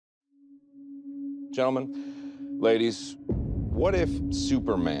Gentlemen, ladies, what if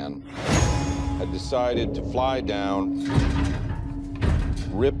Superman had decided to fly down,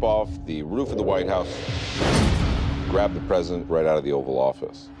 rip off the roof of the White House, grab the president right out of the Oval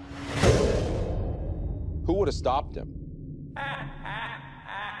Office? Who would have stopped him?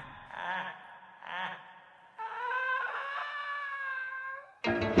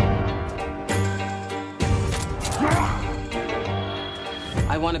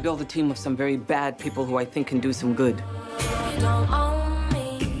 I want to build a team of some very bad people who I think can do some good.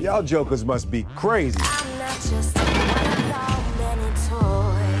 Y'all jokers must be crazy.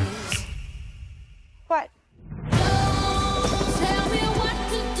 What?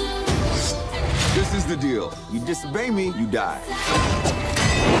 This is the deal. You disobey me, you die.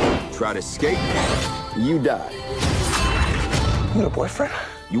 Try to escape, you die. You got a boyfriend?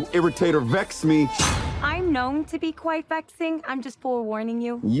 You irritate or vex me, I'm known to be quite vexing. I'm just forewarning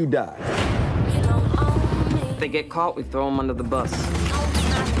you. you die. If they get caught, we throw them under the bus.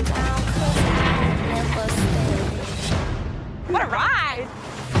 What a ride!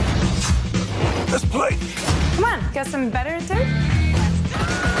 Let's play. Come on, got some better to do?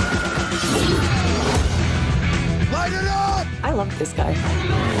 Light it up! I love this guy.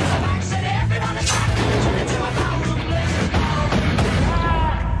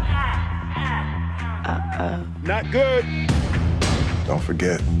 Not good. Don't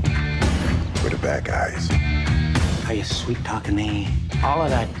forget, we're the bad guys. Are you sweet-talking me? All of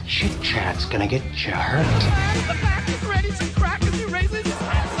that chit-chat's gonna get you hurt. The back is ready, some crackers, he raises his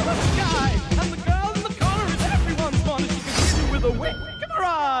hands to the sky. And the girl in the corner is everyone's fun. She can hit you with a wink of her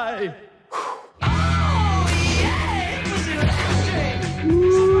eye.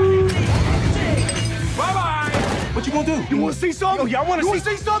 Bye-bye! What you gonna do? You wanna see something? Yo, y'all wanna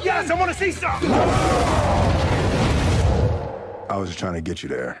see something? Yes, I wanna see something. I was just trying to get you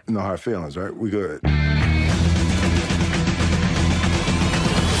there. You know how it feelings, right? We good.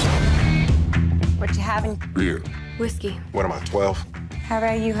 What you having? Beer. Whiskey. What am I, 12? How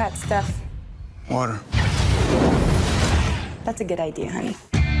about you hot stuff? Water. That's a good idea, honey.